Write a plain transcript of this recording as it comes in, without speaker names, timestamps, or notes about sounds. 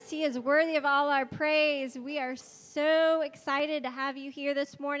He is worthy of all our praise. We are so excited to have you here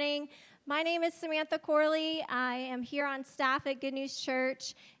this morning. My name is Samantha Corley. I am here on staff at Good News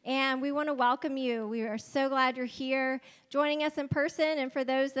Church, and we want to welcome you. We are so glad you're here joining us in person, and for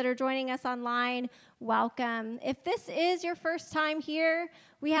those that are joining us online, welcome. If this is your first time here,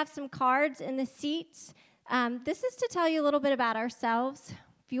 we have some cards in the seats. This is to tell you a little bit about ourselves.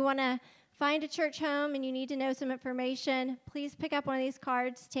 If you want to find a church home and you need to know some information, please pick up one of these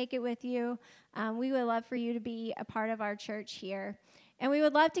cards, take it with you. We would love for you to be a part of our church here. And we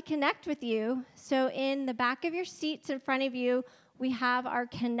would love to connect with you. So in the back of your seats in front of you, we have our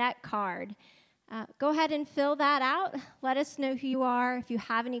Connect card. Go ahead and fill that out. Let us know who you are. If you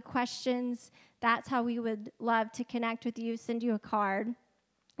have any questions, that's how we would love to connect with you, send you a card.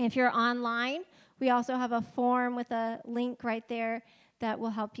 If you're online, we also have a form with a link right there that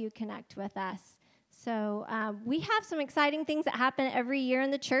will help you connect with us. So we have some exciting things that happen every year in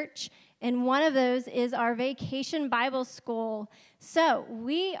the church, and one of those is our Vacation Bible School. So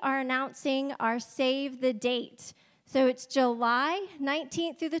we are announcing our save the date. So it's July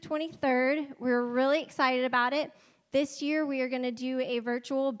 19th through the 23rd. We're really excited about it. This year we are going to do a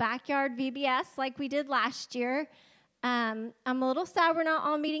virtual backyard VBS like we did last year. I'm a little sad we're not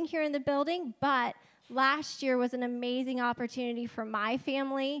all meeting here in the building, but last year was an amazing opportunity for my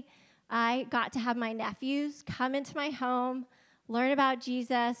family. I got to have my nephews come into my home, learn about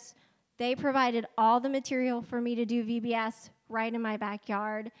Jesus. They provided all the material for me to do VBS right in my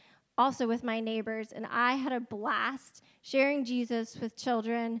backyard, also with my neighbors. And I had a blast sharing Jesus with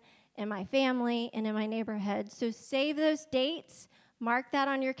children in my family and in my neighborhood. So save those dates, mark that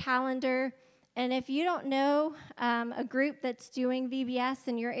on your calendar. And if you don't know a group that's doing VBS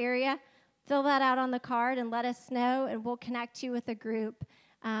in your area, fill that out on the card and let us know, and we'll connect you with a group.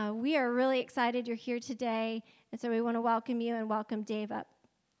 We are really excited you're here today, and so we want to welcome you and welcome Dave up.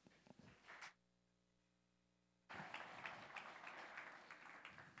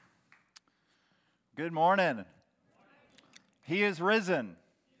 Good morning. He is risen.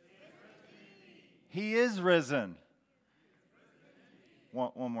 He is risen.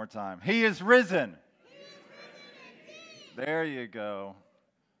 One more time. He is risen. There you go.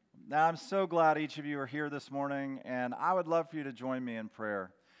 Now, I'm so glad each of you are here this morning, and I would love for you to join me in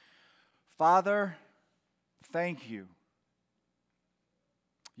prayer. Father, thank you.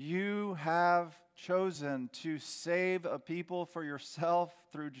 You have chosen to save a people for yourself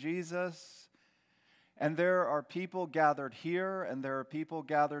through Jesus, and there are people gathered here, and there are people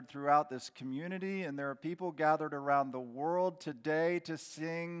gathered throughout this community, and there are people gathered around the world today to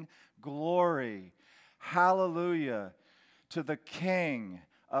sing glory, hallelujah, to the King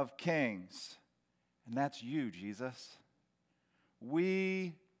of Kings, and that's you, Jesus.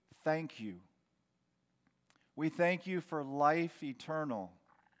 We thank you. We thank you for life eternal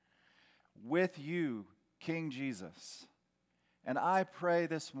with you, King Jesus. And I pray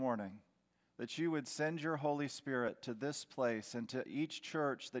this morning that you would send your Holy Spirit to this place and to each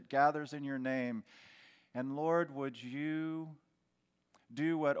church that gathers in your name. And Lord, would you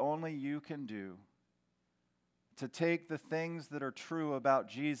do what only you can do, to take the things that are true about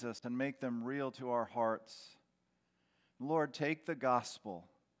Jesus and make them real to our hearts. Lord, take the gospel,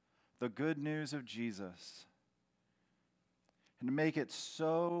 the good news of Jesus, and make it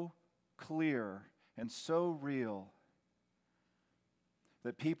so clear and so real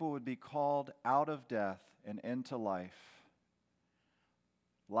that people would be called out of death and into life.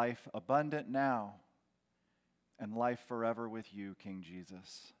 Life abundant now and life forever with you, King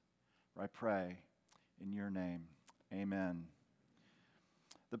Jesus. I pray in your name, amen.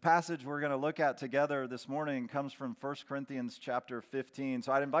 The passage we're going to look at together this morning comes from 1 Corinthians chapter 15.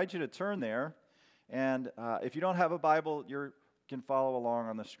 So I'd invite you to turn there. And if you don't have a Bible, you can follow along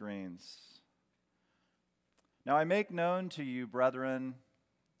on the screens. Now I make known to you, brethren,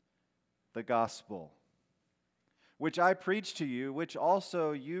 the gospel, which I preached to you, which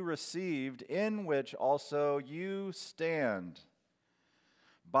also you received, in which also you stand,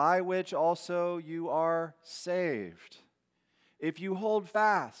 by which also you are saved, if you hold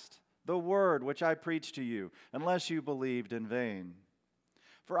fast the word which I preached to you, unless you believed in vain.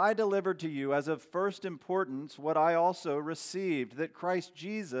 For I delivered to you as of first importance what I also received, that Christ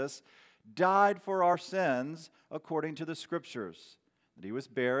Jesus died for our sins according to the Scriptures, that he was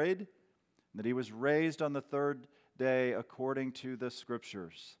buried, that he was raised on the third day according to the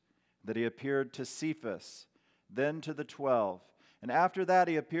Scriptures, that he appeared to Cephas, then to the 12. And after that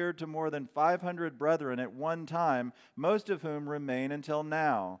he appeared to more than 500 brethren at one time, most of whom remain until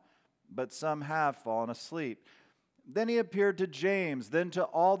now, but some have fallen asleep. Then he appeared to James, then to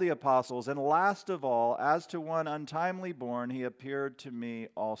all the apostles, and last of all, as to one untimely born, he appeared to me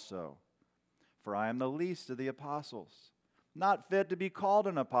also. For I am the least of the apostles, not fit to be called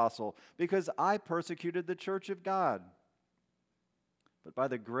an apostle, because I persecuted the church of God. But by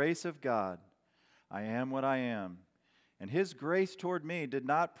the grace of God, I am what I am. And his grace toward me did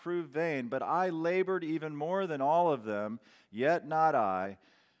not prove vain, but I labored even more than all of them, yet not I,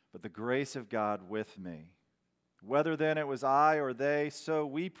 but the grace of God with me. Whether then it was I or they, so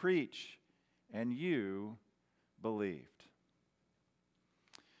we preach, and you believed.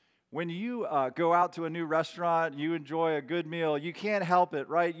 When you go out to a new restaurant, you enjoy a good meal, you can't help it,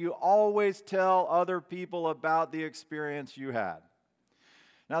 right? You always tell other people about the experience you had.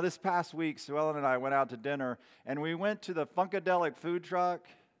 Now, this past week, Sue Ellen and I went out to dinner, and we went to the Funkadelic food truck.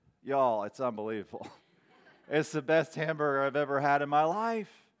 Y'all, it's unbelievable. It's the best hamburger I've ever had in my life.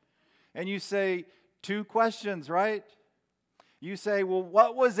 And you say 2 questions, right? You say, well,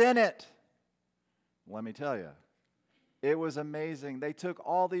 what was in it? Let me tell you. It was amazing. They took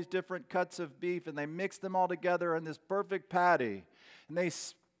all these different cuts of beef and they mixed them all together in this perfect patty. And they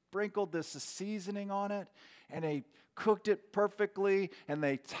sprinkled this seasoning on it and they cooked it perfectly and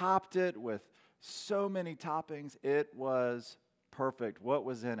they topped it with so many toppings. It was perfect. What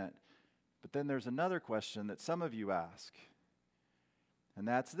was in it? But then there's another question that some of you ask. And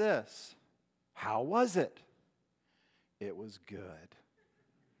that's this. How was it? It was good.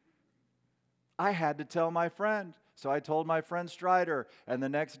 I had to tell my friend. So I told my friend Strider, and the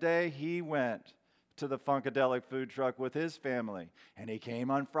next day he went to the Funkadelic food truck with his family. And he came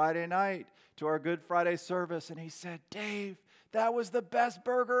on Friday night to our Good Friday service, and he said, Dave, that was the best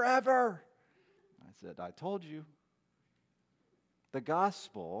burger ever. I said, I told you. The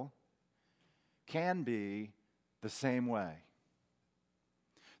gospel can be the same way.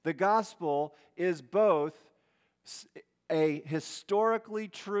 The gospel is both a historically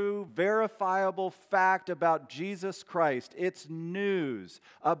true, verifiable fact about Jesus Christ. It's news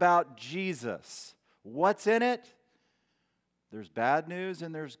about Jesus. What's in it? There's bad news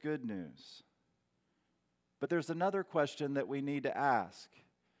and there's good news. But there's another question that we need to ask.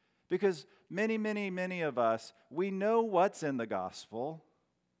 Because many of us, we know what's in the gospel,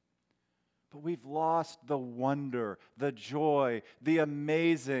 but we've lost the wonder, the joy, the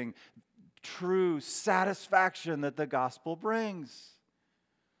amazing, true satisfaction that the gospel brings.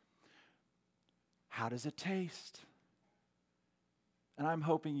 How does it taste? And I'm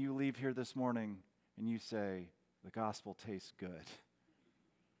hoping you leave here this morning and you say, the gospel tastes good.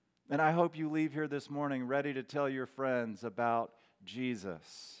 And I hope you leave here this morning ready to tell your friends about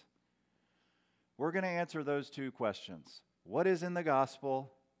Jesus. We're going to answer those 2 questions. What is in the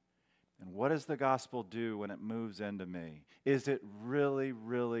gospel? And what does the gospel do when it moves into me? Is it really,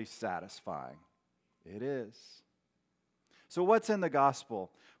 really satisfying? It is. So what's in the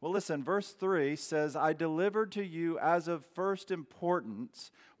gospel? Well, listen, verse 3 says, I delivered to you as of first importance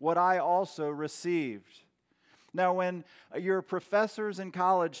what I also received. Now, when your professors in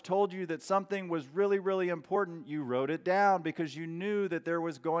college told you that something was really, really important, you wrote it down because you knew that there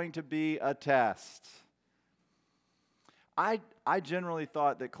was going to be a test. I generally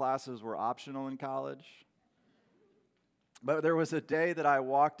thought that classes were optional in college. But there was a day that I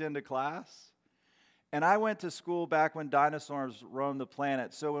walked into class, and I went to school back when dinosaurs roamed the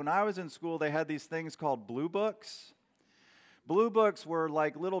planet. So when I was in school, they had these things called blue books. Blue books were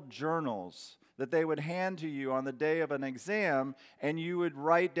like little journals that they would hand to you on the day of an exam, and you would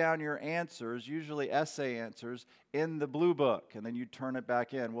write down your answers, usually essay answers, in the blue book, and then you turn it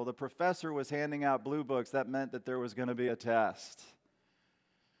back in. Well, the professor was handing out blue books. That meant that there was going to be a test.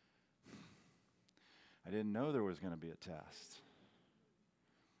 I didn't know there was going to be a test.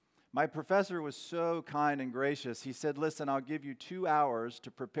 My professor was so kind and gracious. He said, listen, I'll give you 2 hours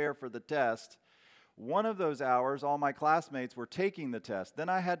to prepare for the test. One of those hours, all my classmates were taking the test. Then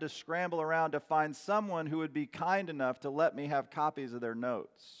I had to scramble around to find someone who would be kind enough to let me have copies of their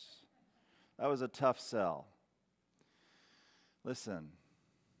notes. That was a tough sell. Listen,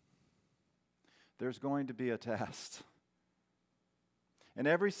 there's going to be a test. And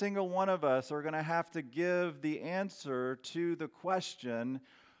every single one of us are going to have to give the answer to the question,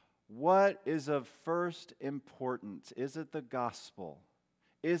 what is of first importance? Is it the gospel?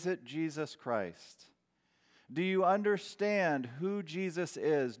 Is it Jesus Christ? Do you understand who Jesus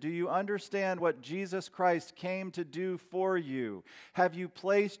is? Do you understand what Jesus Christ came to do for you? Have you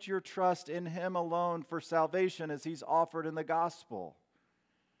placed your trust in Him alone for salvation as He's offered in the gospel?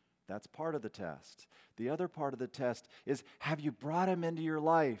 That's part of the test. The other part of the test is, have you brought Him into your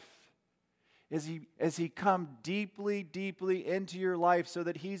life? Has He come deeply, deeply into your life so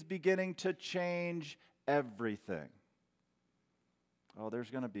that He's beginning to change everything? Oh, there's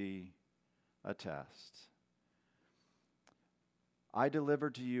going to be a test. I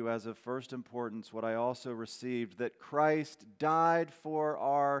delivered to you as of first importance what I also received, that Christ died for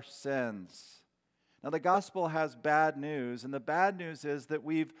our sins. Now, the gospel has bad news, and the bad news is that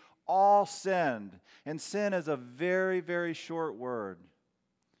we've all sinned. And sin is a very, very short word.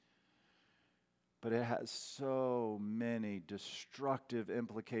 But it has so many destructive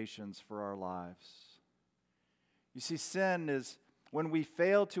implications for our lives. You see, sin is when we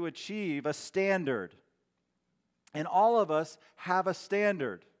fail to achieve a standard. And all of us have a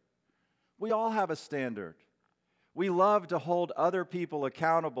standard. We all have a standard. We love to hold other people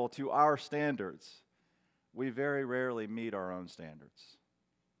accountable to our standards. We very rarely meet our own standards.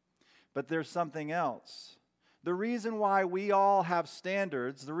 But there's something else. The reason why we all have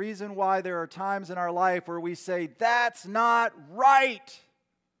standards, the reason why there are times in our life where we say, that's not right,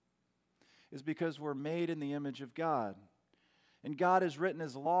 is because we're made in the image of God. And God has written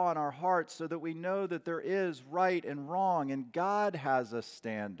His law in our hearts so that we know that there is right and wrong, and God has a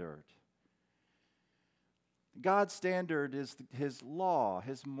standard. God's standard is His law,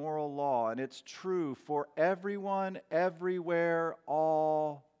 His moral law, and it's true for everyone, everywhere,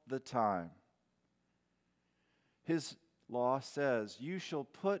 all the time. His law says, you shall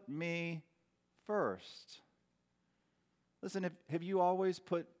put me first. Listen, have you always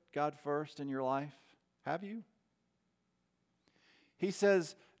put God first in your life? Have you? He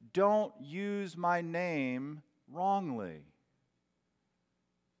says, don't use my name wrongly.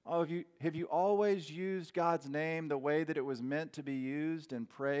 Oh, have you always used God's name the way that it was meant to be used in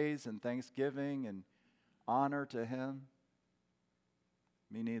praise and thanksgiving and honor to Him?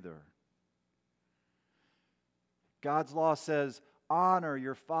 Me neither. God's law says, honor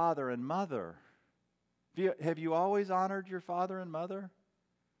your father and mother. Have you always honored your father and mother?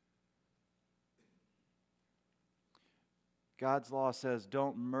 God's law says,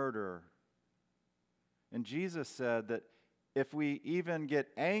 don't murder. And Jesus said that if we even get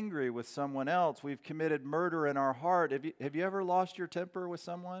angry with someone else, we've committed murder in our heart. Have you ever lost your temper with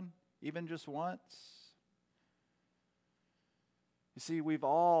someone, even just once? You see, we've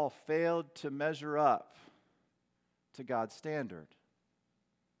all failed to measure up to God's standard.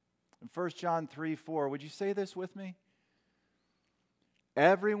 In 1 John 3:4, would you say this with me?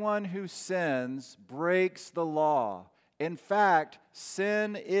 Everyone who sins breaks the law. In fact,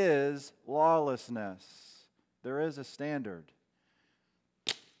 sin is lawlessness. There is a standard,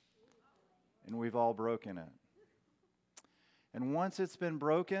 and we've all broken it. And once it's been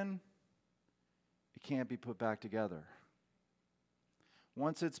broken, it can't be put back together.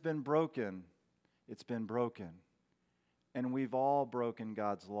 Once it's been broken, it's been broken. And we've all broken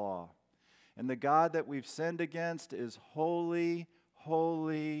God's law. And the God that we've sinned against is holy,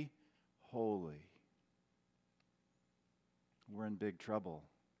 holy, holy. We're in big trouble.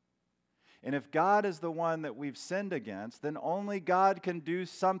 And if God is the one that we've sinned against, then only God can do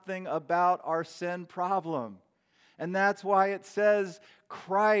something about our sin problem. And that's why it says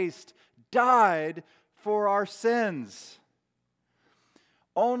Christ died for our sins.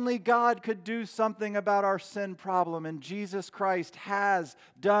 Only God could do something about our sin problem, and Jesus Christ has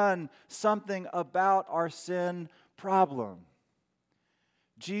done something about our sin problem.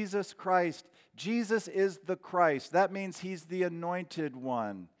 Jesus Christ, Jesus is the Christ. That means He's the anointed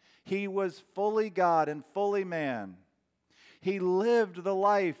one. He was fully God and fully man. He lived the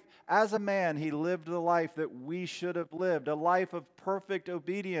life, as a man, He lived the life that we should have lived, a life of perfect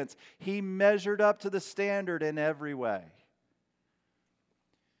obedience. He measured up to the standard in every way.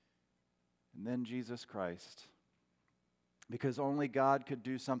 And then Jesus Christ, because only God could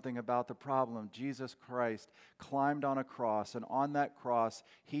do something about the problem, Jesus Christ climbed on a cross, and on that cross,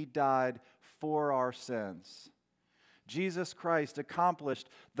 He died for our sins. Jesus Christ accomplished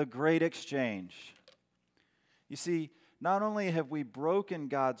the great exchange. You see, not only have we broken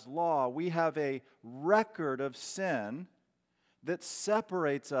God's law, we have a record of sin that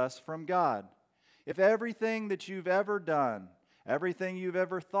separates us from God. If everything that you've ever done, everything you've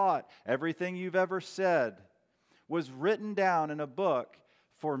ever thought, everything you've ever said was written down in a book,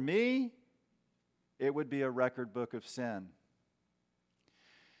 for me, it would be a record book of sin.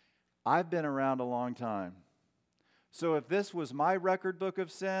 I've been around a long time. So if this was my record book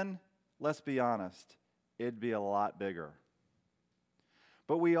of sin, let's be honest, it'd be a lot bigger.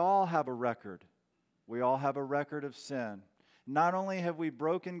 But we all have a record. We all have a record of sin. Not only have we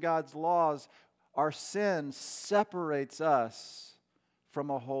broken God's laws, our sin separates us from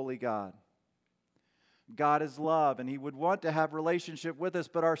a holy God. God is love, and He would want to have relationship with us,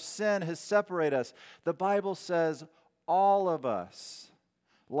 but our sin has separated us. The Bible says all of us,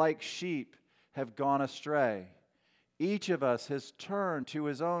 like sheep, have gone astray. Each of us has turned to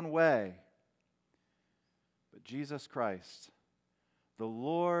his own way. But Jesus Christ, the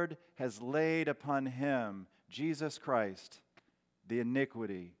Lord has laid upon him, Jesus Christ, the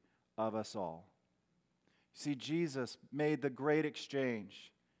iniquity of us all. See, Jesus made the great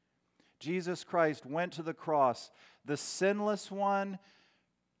exchange. Jesus Christ went to the cross. The sinless one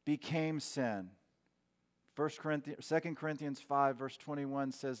became sin. 2 Corinthians 5, verse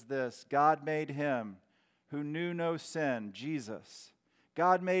 21 says this, God made him who knew no sin, Jesus.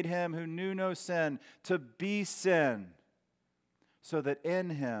 God made him who knew no sin to be sin, so that in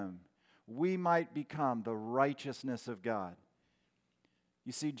him we might become the righteousness of God.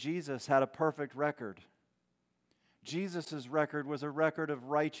 You see, Jesus had a perfect record. Jesus' record was a record of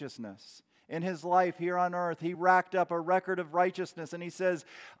righteousness. In his life here on earth, he racked up a record of righteousness, and he says,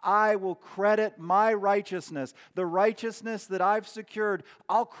 I will credit my righteousness, the righteousness that I've secured,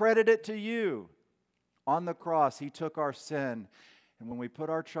 I'll credit it to you. On the cross, he took our sin, and when we put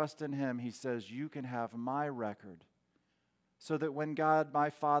our trust in him, he says, you can have my record. So that when God,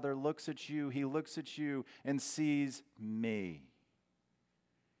 my Father, looks at you, he looks at you and sees me.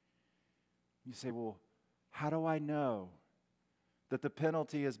 You say, well, how do I know that the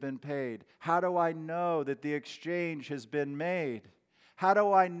penalty has been paid? How do I know that the exchange has been made? How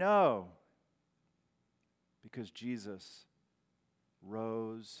do I know? Because Jesus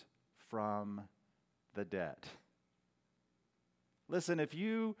rose from the dead. Listen, if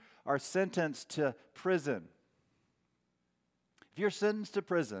you are sentenced to prison, if you're sentenced to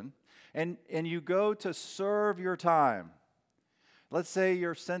prison and you go to serve your time, let's say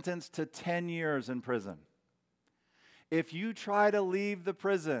you're sentenced to 10 years in prison. If you try to leave the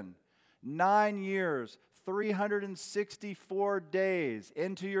prison 9 years, 364 days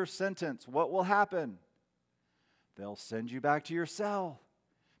into your sentence, what will happen? They'll send you back to your cell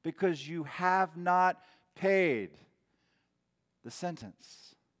because you have not paid the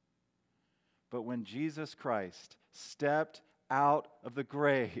sentence. But when Jesus Christ stepped out of the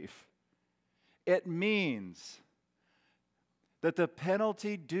grave, it means that the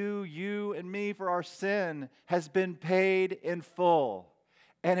penalty due you and me for our sin has been paid in full.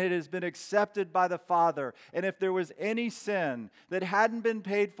 And it has been accepted by the Father. And if there was any sin that hadn't been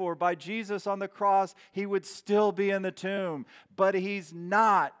paid for by Jesus on the cross, he would still be in the tomb. But he's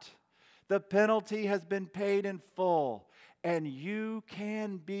not. The penalty has been paid in full. And you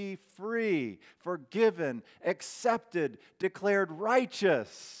can be free, forgiven, accepted, declared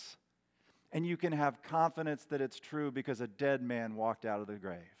righteous. And you can have confidence that it's true because a dead man walked out of the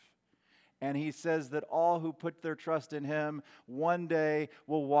grave. And he says that all who put their trust in him one day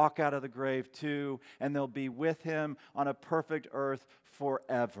will walk out of the grave too, and they'll be with him on a perfect earth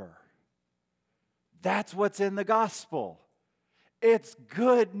forever. That's what's in the gospel. It's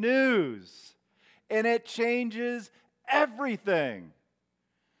good news, and it changes everything.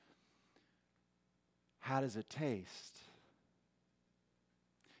 How does it taste?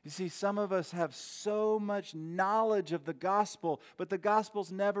 You see, some of us have so much knowledge of the gospel, but the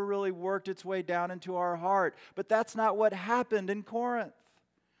gospel's never really worked its way down into our heart. But that's not what happened in Corinth.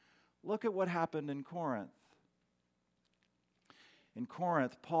 Look at what happened in Corinth. In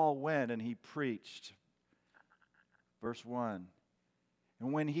Corinth, Paul went and he preached. Verse 1.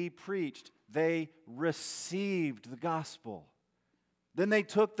 And when he preached, they received the gospel. Then they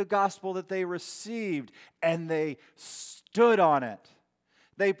took the gospel that they received and they stood on it.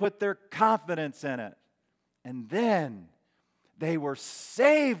 They put their confidence in it. And then they were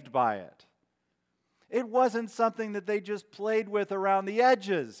saved by it. It wasn't something that they just played with around the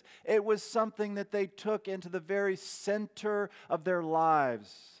edges. It was something that they took into the very center of their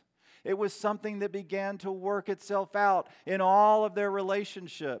lives. It was something that began to work itself out in all of their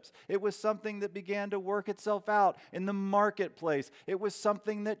relationships. It was something that began to work itself out in the marketplace. It was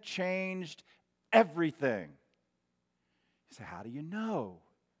something that changed everything. You say, how do you know?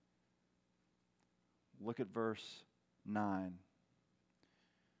 Look at verse 9.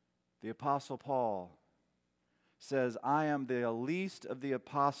 The Apostle Paul says, I am the least of the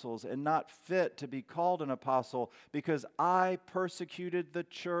apostles and not fit to be called an apostle because I persecuted the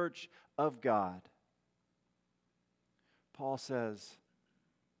church of God. Paul says,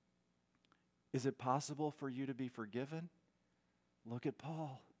 is it possible for you to be forgiven? Look at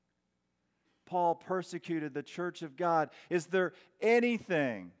Paul. Paul persecuted the church of God. Is there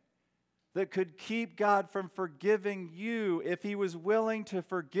anything that could keep God from forgiving you if he was willing to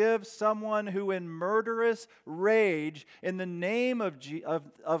forgive someone who in murderous rage in the name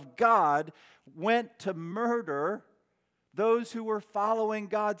of God went to murder those who were following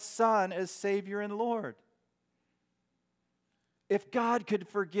God's Son as Savior and Lord? If God could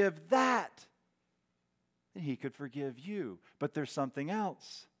forgive that, then he could forgive you. But there's something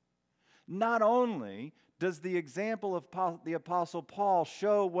else. Not only does the example of the Apostle Paul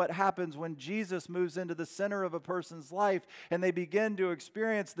show what happens when Jesus moves into the center of a person's life and they begin to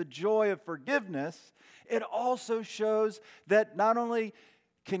experience the joy of forgiveness, it also shows that not only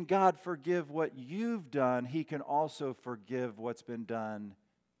can God forgive what you've done, he can also forgive what's been done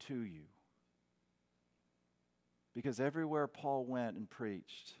to you. Because everywhere Paul went and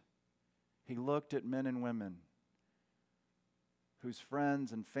preached, he looked at men and women whose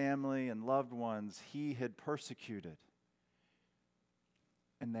friends and family and loved ones he had persecuted.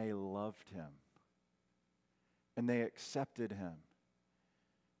 And they loved him. And they accepted him.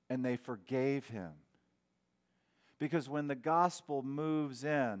 And they forgave him. Because when the gospel moves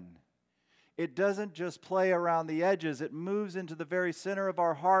in, it doesn't just play around the edges, it moves into the very center of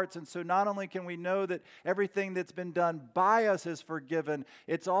our hearts. And so not only can we know that everything that's been done by us is forgiven,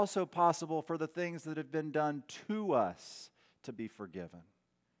 it's also possible for the things that have been done to us to be forgiven.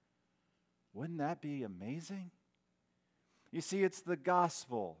 Wouldn't that be amazing? You see, it's the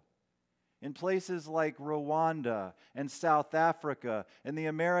gospel. In places like Rwanda and South Africa and the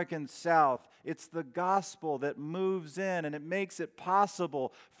American South, it's the gospel that moves in and it makes it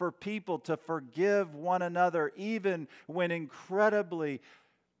possible for people to forgive one another even when incredibly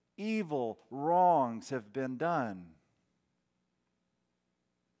evil wrongs have been done.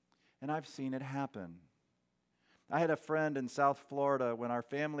 And I've seen it happen. I had a friend in South Florida. When our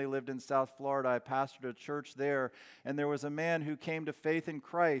family lived in South Florida, I pastored a church there, and there was a man who came to faith in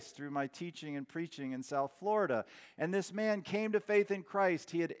Christ through my teaching and preaching in South Florida. And this man came to faith in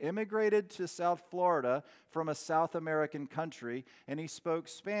Christ. He had immigrated to South Florida from a South American country, and he spoke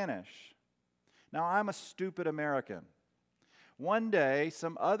Spanish. Now, I'm a stupid American. One day,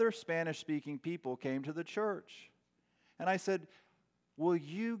 some other Spanish-speaking people came to the church, and I said, will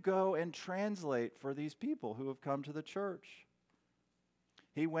you go and translate for these people who have come to the church?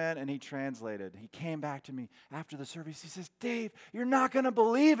 He went and he translated. He came back to me after the service. He says, Dave, you're not going to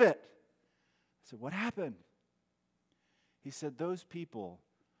believe it. I said, what happened? He said, those people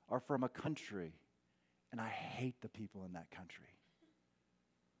are from a country, and I hate the people in that country.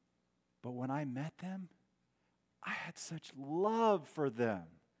 But when I met them, I had such love for them.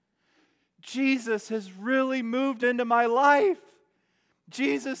 Jesus has really moved into my life.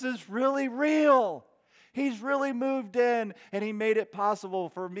 Jesus is really real. He's really moved in, and he made it possible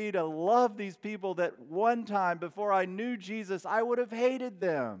for me to love these people that one time before I knew Jesus, I would have hated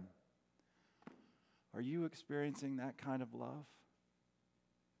them. Are you experiencing that kind of love?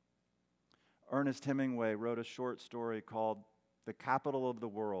 Ernest Hemingway wrote a short story called The Capital of the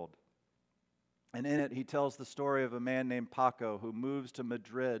World. And in it, he tells the story of a man named Paco who moves to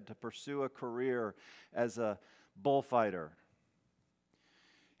Madrid to pursue a career as a bullfighter.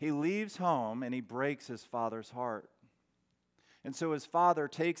 He leaves home and he breaks his father's heart. And so his father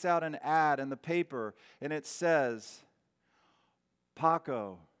takes out an ad in the paper and it says,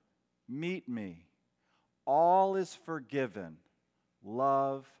 Paco, meet me. All is forgiven.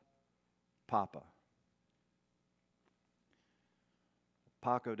 Love, Papa.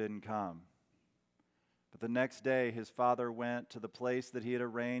 Paco didn't come. But the next day, his father went to the place that he had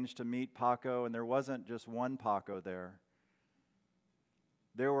arranged to meet Paco, and there wasn't just one Paco there.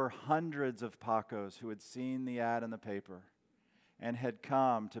 There were hundreds of Pacos who had seen the ad in the paper and had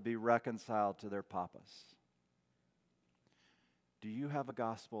come to be reconciled to their papas. Do you have a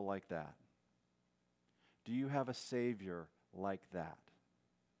gospel like that? Do you have a Savior like that?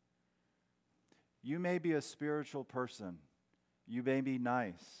 You may be a spiritual person. You may be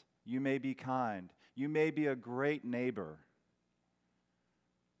nice. You may be kind. You may be a great neighbor.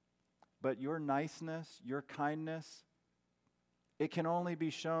 But your niceness, your kindness, it can only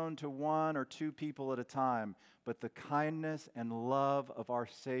be shown to one or two people at a time, but the kindness and love of our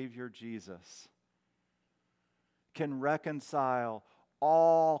Savior Jesus can reconcile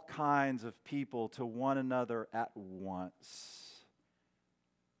all kinds of people to one another at once.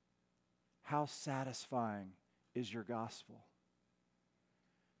 How satisfying is your gospel?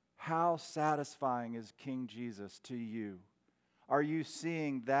 How satisfying is King Jesus to you? Are you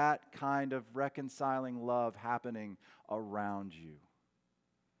seeing that kind of reconciling love happening around you?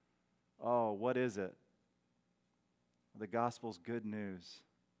 Oh, what is it? The gospel's good news.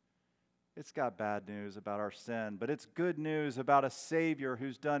 It's got bad news about our sin, but it's good news about a Savior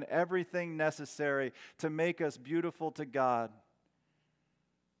who's done everything necessary to make us beautiful to God.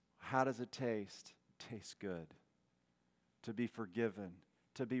 How does it taste? It tastes good. To be forgiven,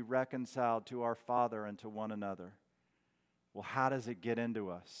 to be reconciled to our Father and to one another. Well, how does it get into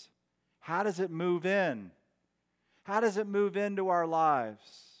us? How does it move in? How does it move into our lives?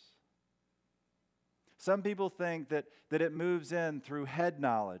 Some people think that it moves in through head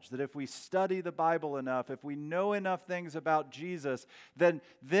knowledge, that if we study the Bible enough, if we know enough things about Jesus, then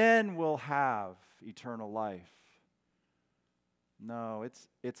we'll have eternal life. No,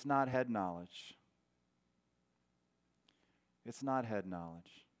 it's not head knowledge. It's not head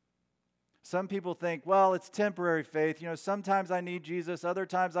knowledge. Some people think, well, it's temporary faith. Sometimes I need Jesus, other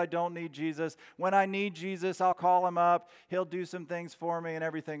times I don't need Jesus. When I need Jesus, I'll call him up. He'll do some things for me and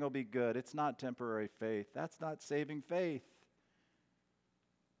everything will be good. It's not temporary faith. That's not saving faith.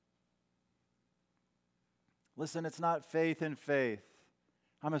 Listen, it's not faith in faith.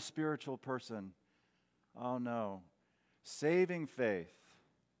 I'm a spiritual person. Oh, no. Saving faith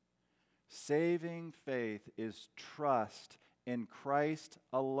is trust in Christ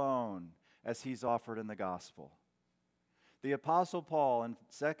alone as he's offered in the gospel. The Apostle Paul in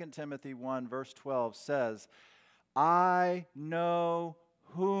 2 Timothy 1 verse 12 says, I know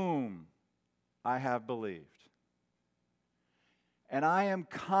whom I have believed, and I am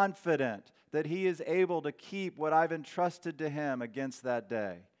confident that he is able to keep what I've entrusted to him against that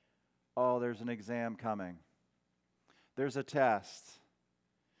day. Oh, there's an exam coming. There's a test.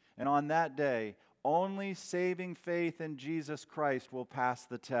 And on that day, only saving faith in Jesus Christ will pass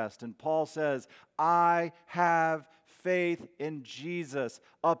the test. And Paul says, I have faith in Jesus,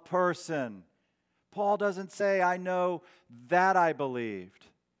 a person. Paul doesn't say, I know that I believed.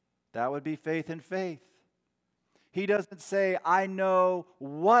 That would be faith in faith. He doesn't say, I know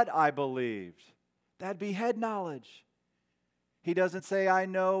what I believed. That'd be head knowledge. He doesn't say, I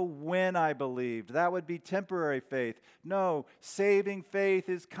know when I believed. That would be temporary faith. No, saving faith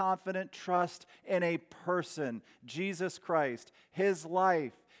is confident trust in a person, Jesus Christ, his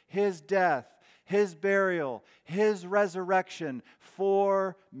life, his death, his burial, his resurrection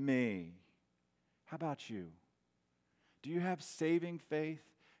for me. How about you? Do you have saving faith,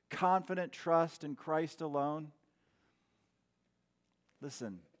 confident trust in Christ alone?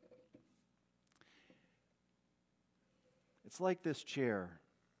 Listen. It's like this chair.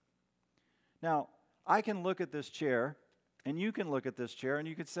 Now, I can look at this chair, and you can look at this chair, and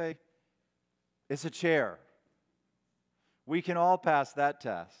you could say, it's a chair. We can all pass that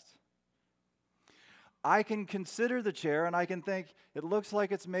test. I can consider the chair, and I can think, it looks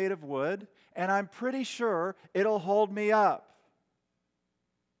like it's made of wood, and I'm pretty sure it'll hold me up.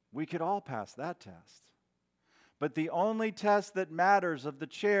 We could all pass that test. But the only test that matters of the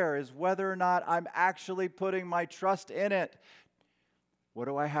chair is whether or not I'm actually putting my trust in it. What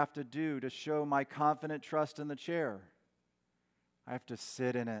do I have to do to show my confident trust in the chair? I have to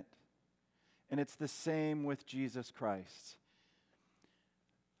sit in it. And it's the same with Jesus Christ.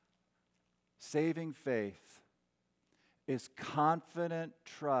 Saving faith is confident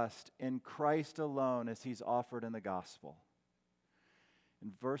trust in Christ alone as he's offered in the gospel.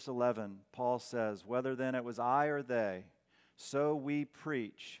 In verse 11, Paul says, whether then it was I or they, so we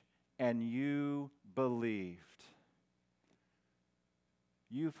preach, and you believed.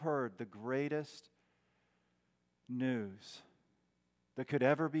 You've heard the greatest news that could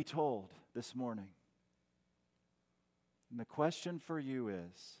ever be told this morning. And the question for you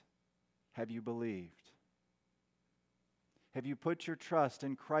is, have you believed? Have you put your trust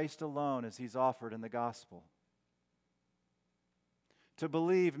in Christ alone as he's offered in the gospel? To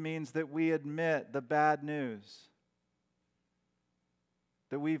believe means that we admit the bad news,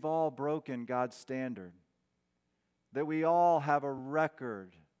 that we've all broken God's standard, that we all have a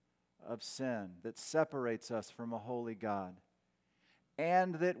record of sin that separates us from a holy God,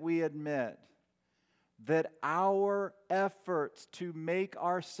 and that we admit that our efforts to make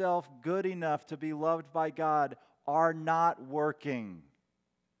ourselves good enough to be loved by God are not working.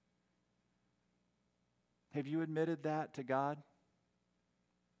 Have you admitted that to God?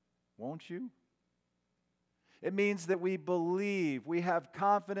 Won't you? It means that we believe, we have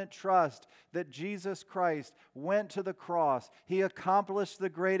confident trust that Jesus Christ went to the cross. He accomplished the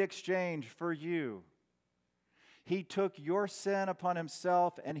great exchange for you. He took your sin upon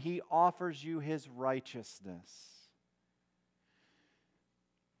himself and he offers you his righteousness.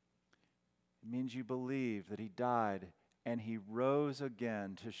 It means you believe that he died and he rose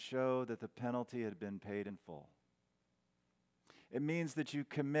again to show that the penalty had been paid in full. It means that you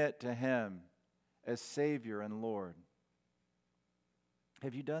commit to him as Savior and Lord.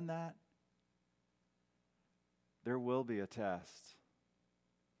 Have you done that? There will be a test.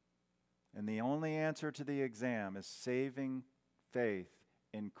 And the only answer to the exam is saving faith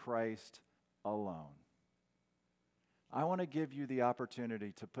in Christ alone. I want to give you the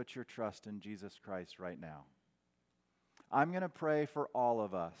opportunity to put your trust in Jesus Christ right now. I'm going to pray for all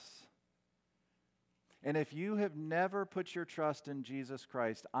of us. And if you have never put your trust in Jesus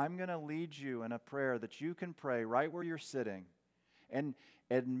Christ, I'm going to lead you in a prayer that you can pray right where you're sitting and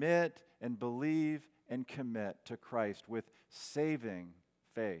admit and believe and commit to Christ with saving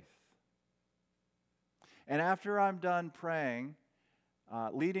faith. And after I'm done praying,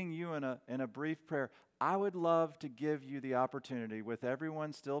 leading you in a brief prayer, I would love to give you the opportunity, with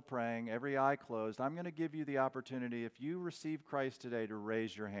everyone still praying, every eye closed, I'm going to give you the opportunity, if you receive Christ today, to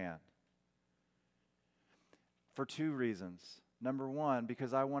raise your hand. For two reasons. Number one,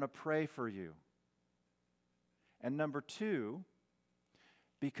 because I want to pray for you. And number two,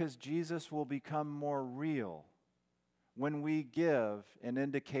 because Jesus will become more real when we give an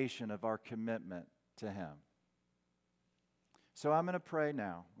indication of our commitment to Him. So I'm going to pray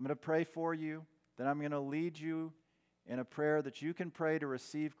now. I'm going to pray for you. Then I'm going to lead you in a prayer that you can pray to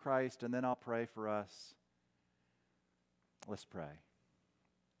receive Christ, and then I'll pray for us. Let's pray.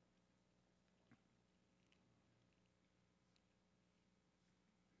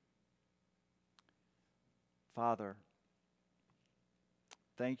 Father,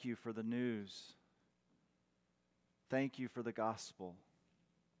 thank you for the news. Thank you for the gospel.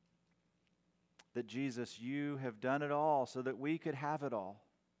 That Jesus, you have done it all so that we could have it all.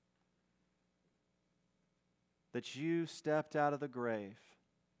 That you stepped out of the grave,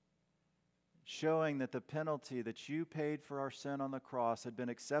 showing that the penalty that you paid for our sin on the cross had been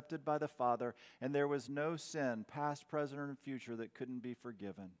accepted by the Father, and there was no sin, past, present, and future, that couldn't be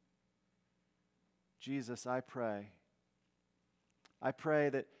forgiven. Jesus, I pray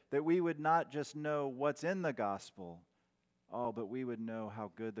that we would not just know what's in the gospel, but we would know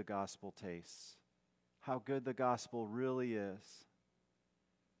how good the gospel tastes, how good the gospel really is.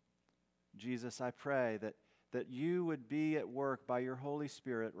 Jesus, I pray that you would be at work by your Holy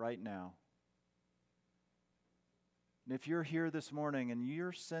Spirit right now. And if you're here this morning and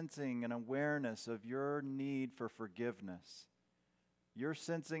you're sensing an awareness of your need for forgiveness, you're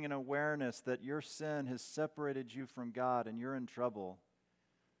sensing an awareness that your sin has separated you from God and you're in trouble,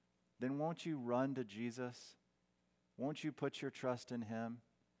 then won't you run to Jesus? Won't you put your trust in Him?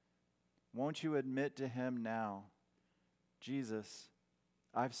 Won't you admit to Him now, Jesus,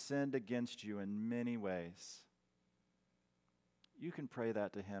 I've sinned against you in many ways. You can pray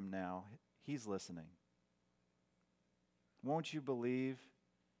that to Him now. He's listening. Won't you believe?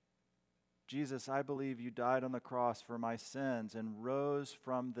 Jesus, I believe you died on the cross for my sins and rose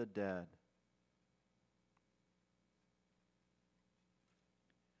from the dead.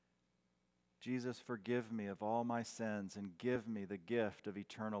 Jesus, forgive me of all my sins and give me the gift of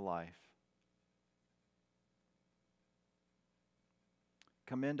eternal life.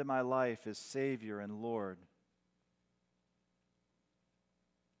 Come into my life as Savior and Lord.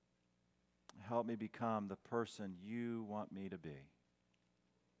 Help me become the person you want me to be.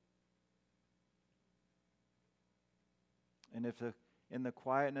 And if in the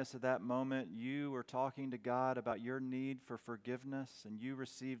quietness of that moment you were talking to God about your need for forgiveness and you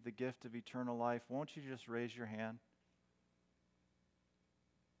received the gift of eternal life, won't you just raise your hand?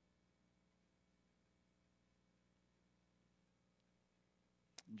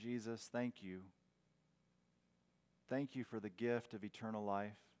 Jesus, thank you. Thank you for the gift of eternal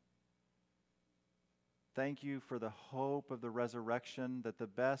life. Thank you for the hope of the resurrection, that the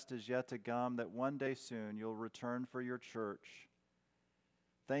best is yet to come, that one day soon you'll return for your church.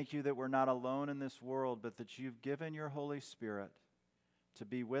 Thank you that we're not alone in this world, but that you've given your Holy Spirit to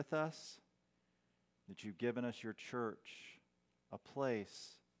be with us, that you've given us your church, a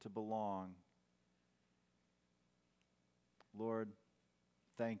place to belong. Lord,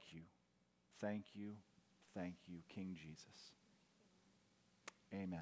 thank you, thank you, thank you, King Jesus. Amen.